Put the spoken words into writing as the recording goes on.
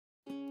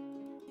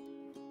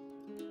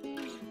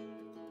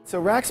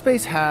So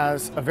Rackspace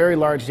has a very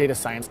large data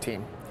science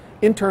team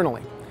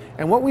internally.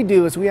 And what we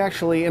do is we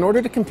actually, in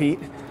order to compete,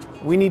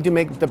 we need to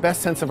make the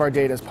best sense of our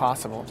data as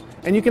possible.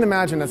 And you can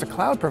imagine as a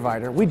cloud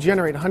provider, we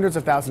generate hundreds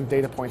of thousands of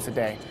data points a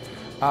day.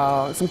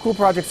 Some cool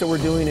projects that we're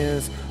doing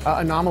is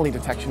anomaly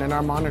detection in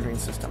our monitoring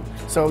system.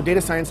 So data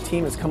science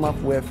team has come up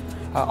with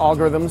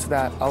algorithms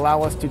that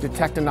allow us to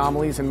detect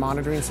anomalies in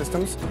monitoring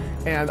systems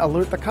and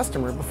alert the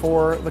customer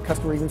before the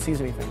customer even sees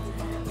anything.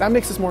 That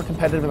makes us more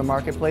competitive in the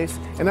marketplace,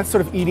 and that's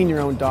sort of eating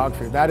your own dog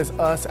food. That is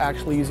us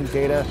actually using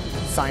data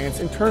science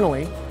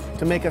internally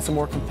to make us a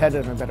more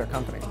competitive and better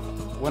company.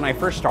 When I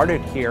first started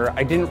here,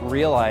 I didn't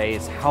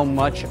realize how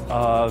much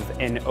of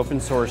an open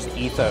source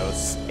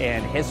ethos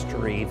and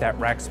history that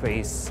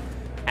Rackspace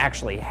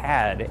actually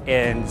had.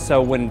 And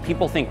so when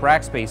people think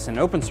Rackspace and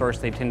open source,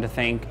 they tend to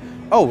think,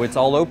 oh, it's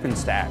all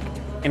OpenStack.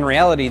 In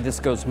reality, this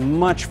goes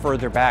much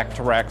further back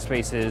to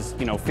Rackspace's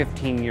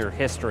 15-year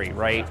history,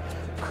 right?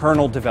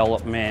 Kernel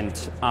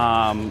development,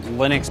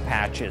 Linux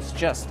patches,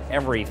 just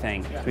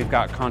everything. We've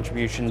got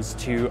contributions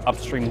to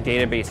upstream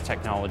database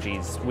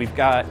technologies. We've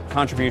got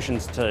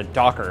contributions to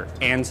Docker,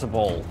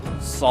 Ansible,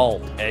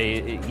 Salt,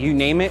 you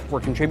name it, we're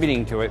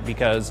contributing to it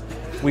because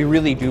we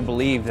really do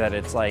believe that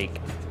it's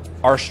like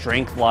our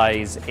strength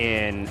lies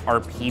in our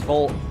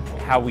people,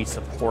 how we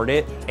support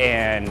it,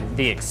 and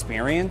the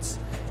experience.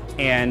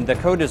 And the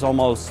code is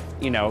almost,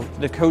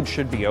 the code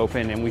should be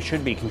open and we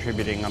should be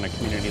contributing on a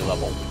community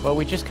level. Well,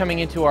 we're just coming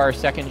into our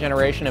second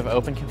generation of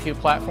open compute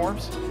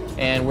platforms,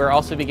 and we're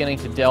also beginning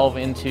to delve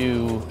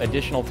into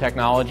additional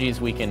technologies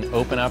we can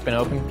open up in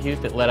open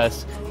compute that let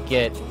us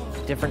get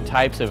different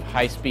types of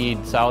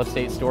high-speed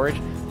solid-state storage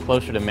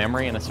closer to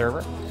memory in a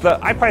server. The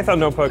IPython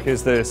notebook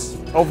is this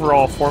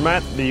overall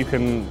format that you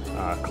can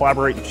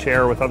collaborate and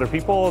share with other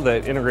people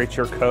that integrates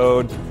your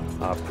code,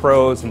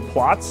 pros and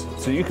plots,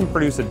 so you can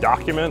produce a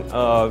document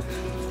of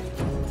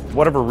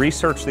whatever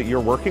research that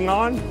you're working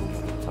on.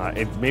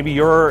 Maybe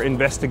you're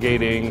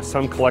investigating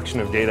some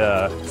collection of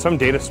data, some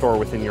data store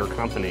within your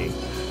company,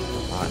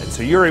 and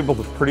so you're able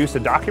to produce a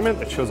document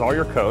that shows all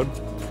your code,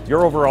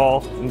 your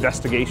overall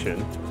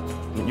investigation,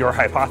 your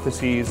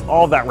hypotheses,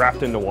 all of that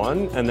wrapped into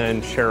one, and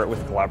then share it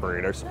with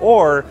collaborators,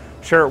 or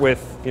share it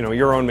with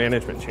your own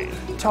management chain.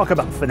 Talk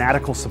about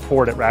fanatical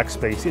support at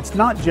Rackspace. It's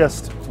not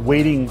just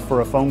waiting for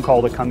a phone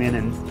call to come in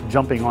and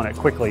jumping on it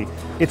quickly.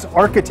 It's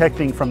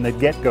architecting from the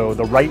get-go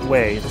the right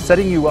way,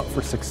 setting you up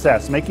for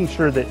success, making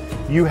sure that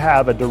you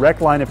have a direct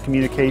line of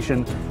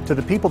communication to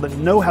the people that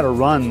know how to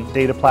run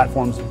data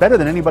platforms better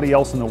than anybody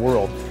else in the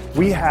world.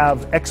 We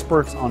have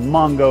experts on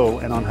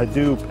Mongo and on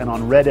Hadoop and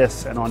on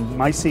Redis and on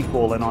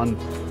MySQL and on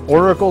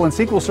Oracle and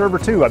SQL Server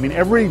too. I mean,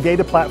 every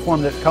data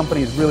platform that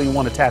companies really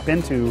want to tap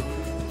into,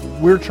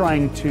 we're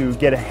trying to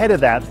get ahead of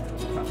that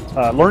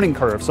learning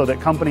curve so that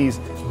companies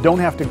don't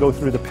have to go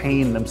through the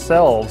pain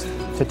themselves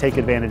to take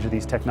advantage of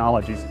these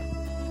technologies.